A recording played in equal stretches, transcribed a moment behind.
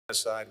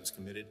Genocide was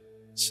committed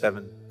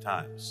 7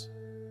 times.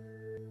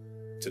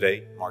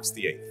 Today marks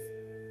the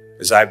 8th,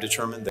 as I have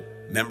determined that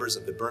members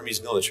of the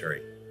Burmese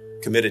military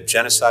committed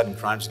genocide and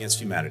crimes against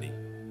humanity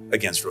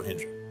against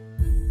Rohingya.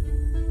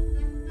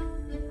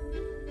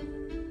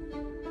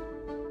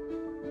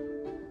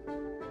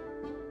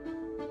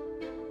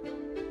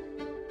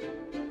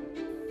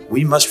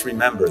 We must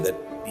remember that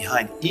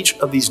behind each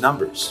of these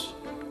numbers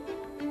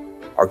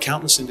are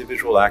countless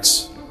individual acts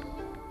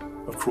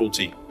of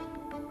cruelty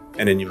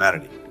and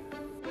inhumanity.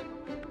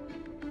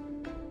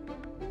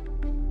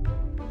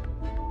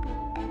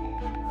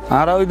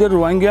 आरा इधर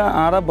Rohingya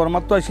आरा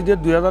बर्मात्व आसी जे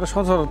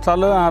 2017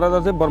 साल आरा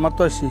जाते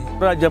बर्मात्व आसी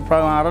राज्य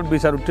आरा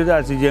बिचार उठते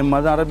आसी जे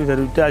मजा आरा बिचार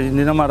उठते आसी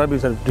निना आरा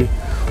बिचार उठते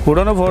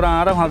उड़ानो फोर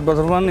आरा 5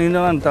 বছর মান নিনা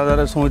তাদের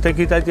সময়তে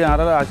কি চাইছে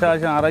आरा आशा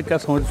आशा आरा क्या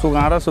समय सुग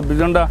आरा 24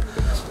 ঘন্টা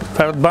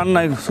ফেরত বান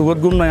নাই সুগত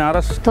গুম নাই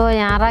आरा তো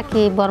आरा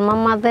কি বর্মা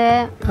মাঝে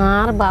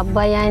আর বাপ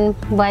ভাই আইন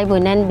ভাই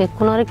বোনাইন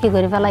বেকুনরে কি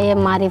করে ফেলায়ে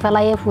মারি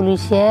ফেলায়ে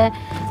পুলিশে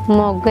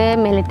মগে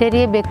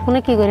মিলিটারি বেকুনে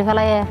কি করে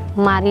ফেলায়ে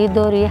মারি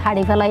দড়ি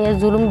হাড়ি ফেলায়ে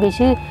জুলুম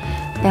বেশি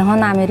এখন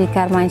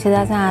আমেরিকার মানুষ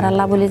আছে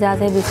আরাল্লা বলে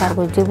যাচ্ছে বিচার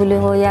করছে বলে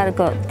হয় আর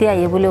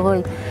তিয়াইয়ে বলে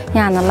হয়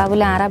আনাল্লা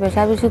বলে আরা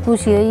বেশা বেশি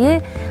খুশি হইয়ে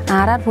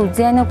আর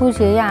ফুজে না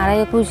খুশি হইয়ে আরাই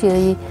খুশি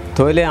হইয়ে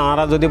তাহলে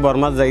আরা যদি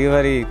বর্মাত যাই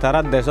পারি তারা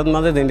দেশের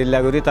মাঝে দিনদিল্লা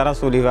করি তারা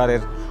চলি পারে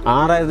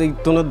আরা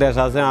কোনো দেশ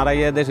আছে আরা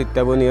ইয়ে দেশ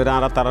ইত্যাবনি ওরা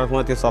আরা তারার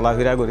সময়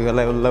চলাফেরা করি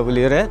ফেলাই বললা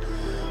বলি রে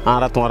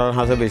আরা তোমার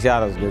হাতে বেশি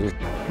আরজ করি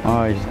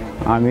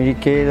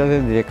আমেরিকায়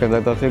যাতে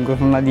কাছে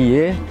ঘোষণা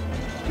দিয়ে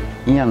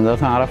ইয়ান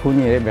যাচ্ছে আরা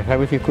শুনি বেশা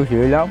বেশি খুশি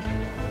হইলাম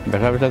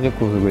বেশা বেশাতে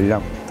খুশি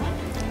করলাম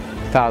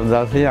তার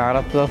যাচ্ছে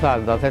আরা তো আছে আর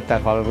যাচ্ছে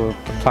তার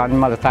সান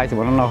মাঝে চাইছে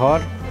বলে না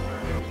হর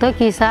তো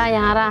কি চাই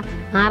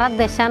আরা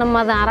দেশান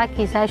মাঝে আরা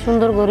কি চাই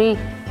সুন্দর করি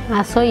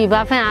আসো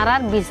ইবাফে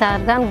আরার বিচার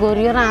গান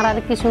গরিয়র আরার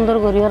কি সুন্দর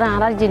গরিয়র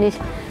আরার জিনিস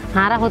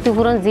আরা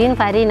ক্ষতিপূরণ জিন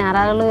পারি না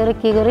আরার লইরে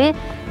কি করি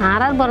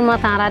আরার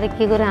বর্মাত আরার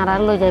কি করে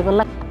আরার লই যাই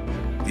বললা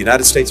The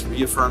United States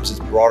reaffirms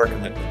its broader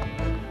commitment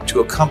to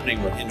accompanying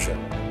Rohingya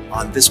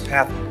on this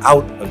path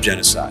out of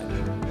genocide,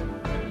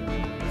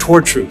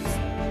 toward truth,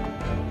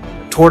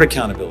 toward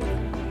accountability,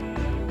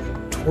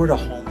 toward a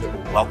home that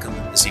will welcome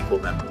them as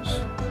equal members,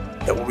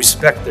 that will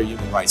respect their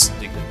human rights and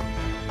dignity,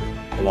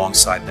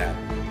 alongside that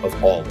of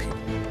all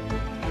people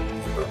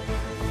in Burma.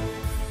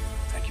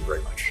 Thank you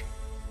very much.